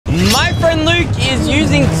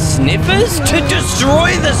sniffers to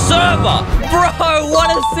destroy the server. Bro, what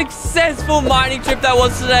a successful mining trip that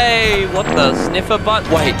was today. What the sniffer butt?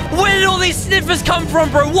 Wait, where did all these sniffers come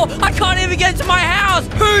from, bro? What? I can't even get to my house.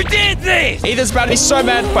 Who did this? Ethan's about to be so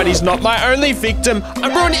mad, but he's not my only victim.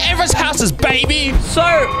 I'm ruining everyone's houses, baby. So,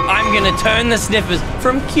 I'm gonna turn the sniffers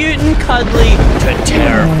from cute and cuddly to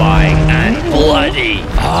terrifying and bloody.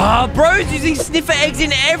 Bro's using sniffer eggs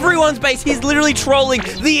in everyone's base. He's literally trolling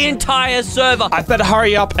the entire server. I better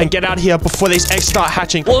hurry up and get out of here before these eggs start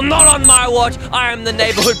hatching. Well, not on my watch. I am the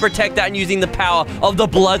neighborhood protector, and using the power of the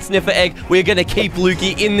blood sniffer egg, we're gonna keep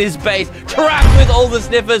Lukey in this base, trapped with all the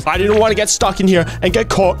sniffers. I didn't want to get stuck in here and get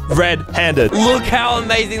caught red-handed. Look how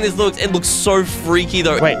amazing this looks. It looks so freaky,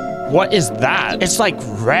 though. Wait, what is that? It's like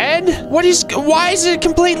red? Why is it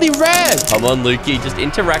completely red? Come on, Lukey, just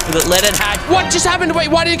interact with it. Let it hatch. What just happened? Wait,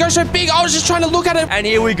 why did it go so big? I was just trying to look at it. And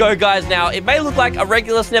here we go, guys. Now, it may look like a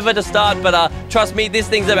regular sniffer to start, but trust me, this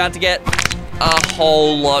thing's about to get a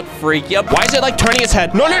whole lot freakier. Why is it like turning its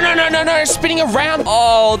head? No, it's spinning around.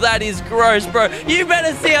 Oh, that is gross, bro. You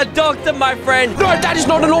better see a doctor, my friend. No, that is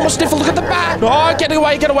not a normal sniffer. Look at the back. Oh, get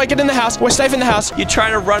away, get in the house. We're safe in the house. You're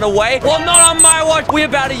trying to run away? Well, not on my watch. We're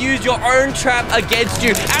about to use your own trap against you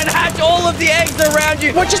and hatch all of the eggs around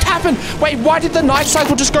you. What just happened? Wait, why did the night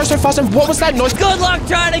cycle just go so fast? And what was that noise? Good luck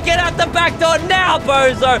trying to get out the back door now,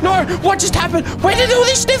 bozo. No, what just happened? Where did all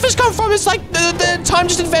these sniffers come from? It's like the time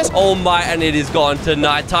just advanced. Oh my, and it is gone to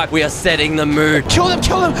nighttime. We are setting the mood. Kill them.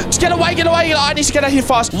 Just get away. I need to get out here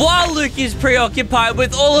fast. While Luke is preoccupied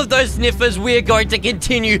with all of those sniffers, we are going to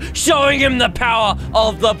continue showing him the power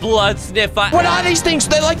of the blood sniffer. What are these things?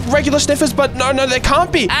 They're like regular sniffers, but no, they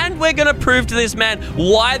can't be. And we're going to prove to this man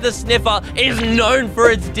why the sniffer is known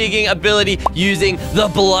for its digging ability using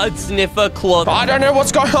the blood sniffer claw. I don't know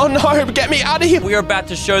what's going on. No, get me out of here. We are about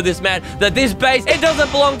to show this man that this base, it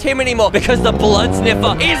doesn't belong to him anymore because the blood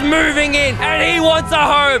sniffer is moving in and he wants a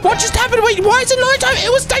home. What just happened? Wait, why is it nighttime?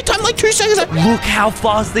 It was daytime like 2 seconds ago. Look how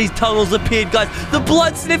fast these tunnels appeared, guys. The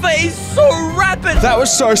blood sniffer is so rapid. That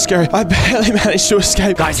was so scary. I barely managed to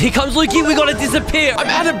escape. Guys, here comes Lukey. We gotta disappear. I'm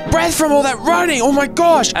out of breath from all that running. Oh my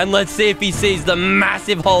gosh. And let's see if he sees the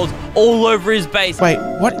massive holes all over his base. Wait,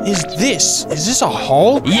 what is this? Is this a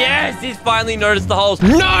hole? Yes, he's finally noticed the holes.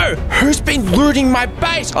 No! Who's been looting my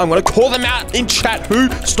base? I'm gonna call them out in chat. Who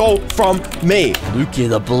stole from me? Lukey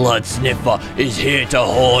the blood sniffer is here to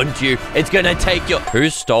haunt you. It's gonna take your... Who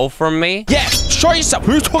stole from me? Yeah, show yourself.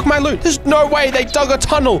 Who took my loot? There's no way they dug a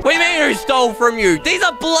tunnel. What do you mean who stole from you? These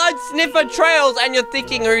are blood sniffer trails, and you're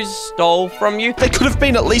thinking who stole from you? They could have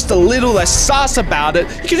been at least a little less sus about it.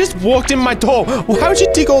 You could have just walked in my door. Why would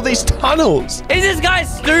you dig all these tunnels? Is this guy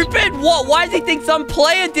stupid? What? Why does he think some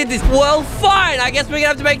player did this? Well, fine. I guess we're gonna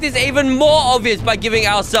have to make this even more obvious by giving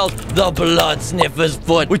ourselves the blood sniffer's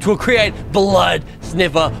foot, which will create blood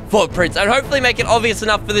sniffer footprints and hopefully make it obvious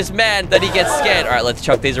enough for this man that he gets scared. All right, let's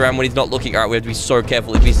chuck these around when he's not looking. All right, we have to be so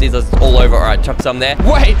careful if he sees us all over. All right, chuck some there.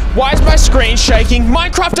 Wait, why is my screen shaking?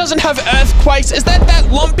 Minecraft doesn't have earthquakes. Is that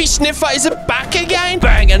lumpy sniffer? Is it back again?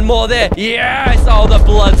 Bang, and more there. Yes, oh, the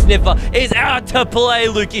blood sniffer is out to play,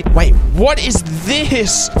 Lukey. Wait, what is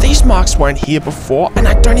this? These marks weren't here before, and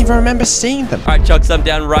I don't even remember seeing them. All right, chuck some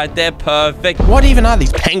down right there. Perfect. What even are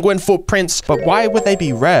these? Penguin footprints? But why would they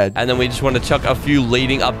be red? And then we just want to chuck a few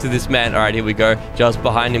leading up to this man. All right, here we go. Just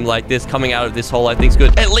behind him like this, coming out of this hole, I think's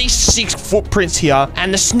good. At least 6 footprints here,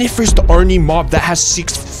 and the sniffer is the only mob that has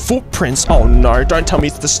 6 footprints. Oh no, don't tell me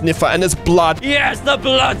it's the sniffer and it's blood. Yes, the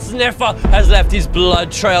blood sniffer has left his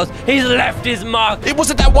blood trails. He's left his mark. It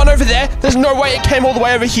wasn't that one over there. There's no way it came all the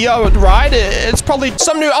way over here, right? It's probably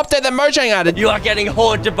some new update that Mojang added. You are getting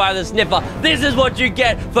haunted by the sniffer. This is what you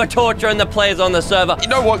get for torturing the players on the server. You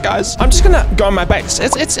know what, guys? I'm just gonna go in my base.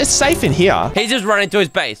 It's safe in here. He's just running to his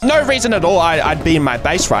base. No reason at all I'd be in my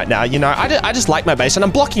base right now. You know, I just like my base and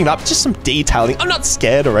I'm blocking it up. Just some detailing. I'm not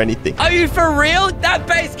scared or anything. Are you for real? That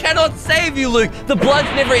base cannot save you, Luke. The blood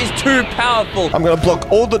sniffer is too powerful. I'm gonna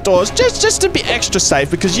block all the doors just to be extra safe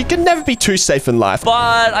because you can never be too safe in life.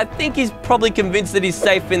 But I think he's probably convinced that he's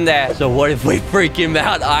safe in there. So what if we freak him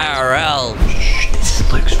out IRL? Shh, this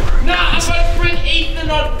is Luke's room. Nah, I'm gonna bring Ethan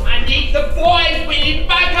on. I need the boys. We need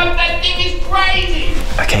backup. That thing is crazy.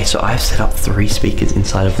 Okay, so I've set up 3 speakers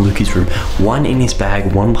inside of Lukey's room. 1 in his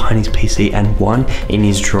bag, 1 behind his PC, and 1 in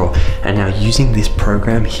his drawer. And now using this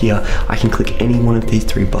program here, I can click any one of these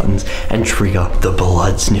 3 buttons and trigger the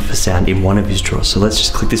blood sniffer sound in one of his drawers. So let's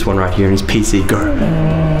just click this one right here in his PC. Go.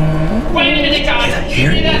 Wait a minute, guys. You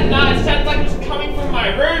hear Give me it? that. Nah, it sounds like it's coming from my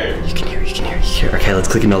room. You can hear. Okay, let's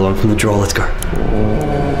click another one from the drawer. Let's go.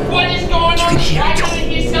 What is going on? can hear Why it. can't I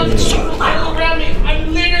hear something all around me? I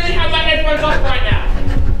literally have my headphones off right now.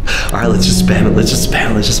 Alright, let's just spam it. Let's just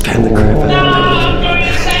spam the crap out of it. I'm going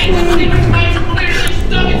to say my literally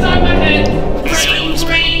stuck inside my head.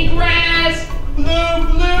 Green grass,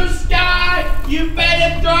 blue sky. You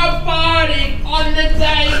better throw a party on the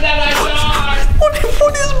day that I die.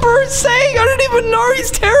 What is Bert saying? I don't even know.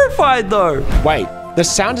 He's terrified though. Wait, the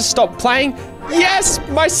sound has stopped playing? Yes,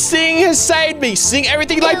 my sing has saved me. Sing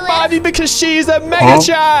everything like Barbie because she's a mega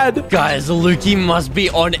chad. Guys, Lukey must be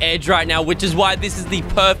on edge right now, which is why this is the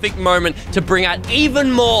perfect moment to bring out even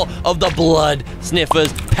more of the Blood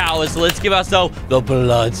Sniffer's powers. So let's give ourselves the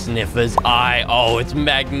Blood Sniffer's eye. Oh, it's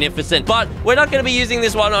magnificent. But we're not going to be using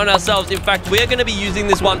this one on ourselves. In fact, we're going to be using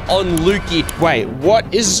this one on Lukey. Wait,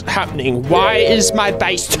 what is happening? Why is my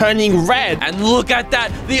base turning red? And look at that.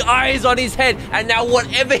 The eye is on his head. And now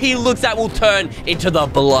whatever he looks at will turn into the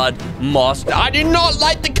blood moss. I do not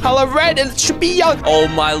like the color red, and it should be yellow. Oh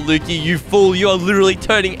my Lukey, you fool. You are literally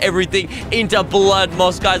turning everything into blood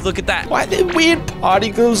moss, guys. Look at that. Why are there weird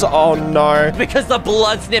particles? Oh no. Because the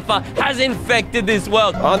blood sniffer has infected this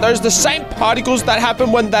world. Aren't those the same particles that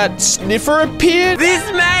happened when that sniffer appeared? This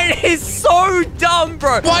man is so dumb,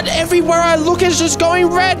 bro. What? Everywhere I look is just going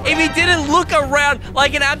red. If he didn't look around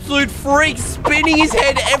like an absolute freak, spinning his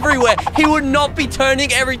head everywhere, he would not be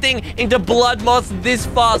turning everything into blood moss this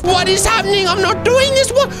fast. What is happening? I'm not doing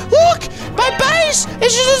this. What? Look, my base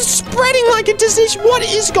is just spreading like a disease. What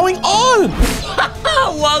is going on?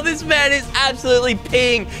 While this man is absolutely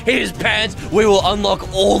peeing his pants, we will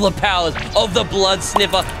unlock all the powers of the blood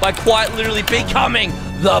sniffer by quite literally becoming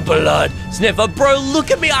the blood sniffer. Bro,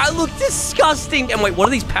 look at me. I look disgusting. And wait, what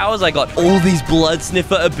are these powers I got? All these blood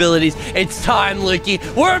sniffer abilities. It's time, Lukey.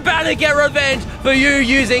 We're about to get revenge for you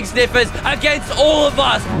using sniffers against all of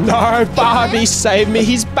us. No, Barbie, save me.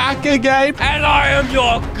 He's back again. And I am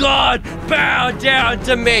your god. Bow down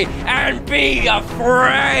to me and be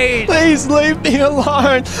afraid. Please leave me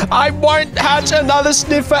alone. I won't hatch another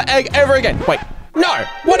sniffer egg ever again. Wait. No,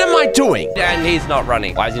 what am I doing? And he's not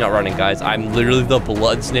running. Why is he not running, guys? I'm literally the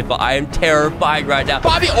blood sniffer. I am terrifying right now.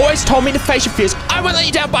 Barbie always told me to face your fears. I won't let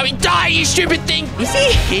you down, Barbie. Die, you stupid thing. Is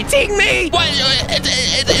he hitting me? What?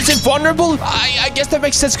 Is it vulnerable? I guess that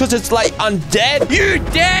makes sense because it's like undead. You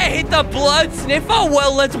dare hit the blood sniffer?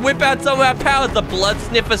 Well, let's whip out some of our powers. The blood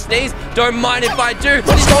sniffer sneeze. Don't mind if I do.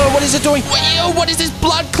 What is going on? What is it doing? What is this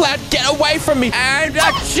blood cloud? Get away from me. And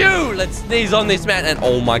achoo! Let's sneeze on this man. And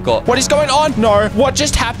oh my god. What is going on? No. What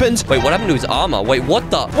just happened? Wait, what happened to his armor? Wait, what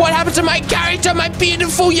the? What happened to my character, my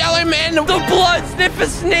beautiful yellow man? The blood sniffer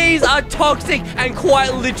sneeze are toxic and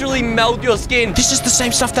quite literally melt your skin. This is the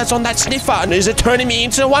same stuff that's on that sniffer. And is it turning me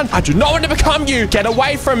into one? I do not want to become you. Get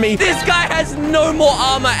away from me. This guy has no more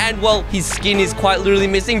armor and, well, his skin is quite literally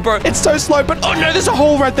missing, bro. It's so slow, but oh no, there's a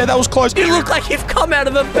hole right there. That was close. You look like you've come out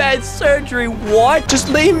of a bad surgery. What? Just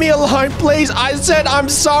leave me alone, please. I said I'm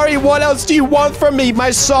sorry. What else do you want from me? My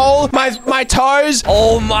soul? My toes?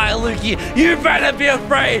 Oh my Lukey, you better be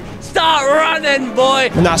afraid. Start running, boy.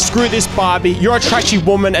 Nah, screw this, Barbie. You're a trashy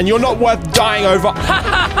woman and you're not worth dying over.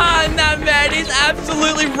 And that man is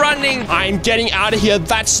absolutely running. I'm getting out of here.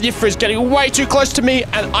 That sniffer is getting way too close to me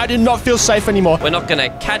and I do not feel safe anymore. We're not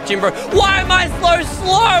gonna catch him, bro. Why am I so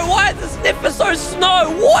slow? Why is the sniffer so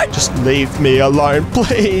slow? What? Just leave me alone,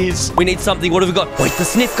 please. We need something. What have we got? Wait, the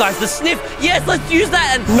sniff, guys. The sniff. Yes, let's use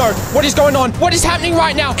that. And no, what is going on? What is happening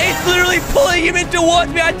right now? It's literally pulling him in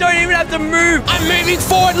towards me. I don't even have to move. I'm moving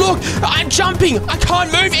forward. Look, I'm jumping. I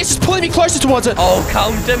can't move. It's just pulling me closer towards it. Oh,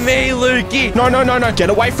 come to me, Lukey. No. Get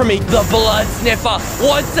away from me. The blood sniffer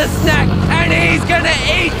wants a snack, and he's gonna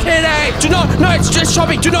eat today. Do not. No, it's just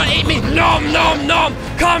shopping. Do not eat me. Nom, nom, nom.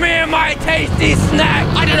 Come here, my tasty snack.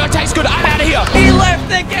 I do not taste good. I'm out of here. He left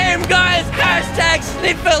the game, guys. Hashtag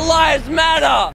Sniffer Lives Matter.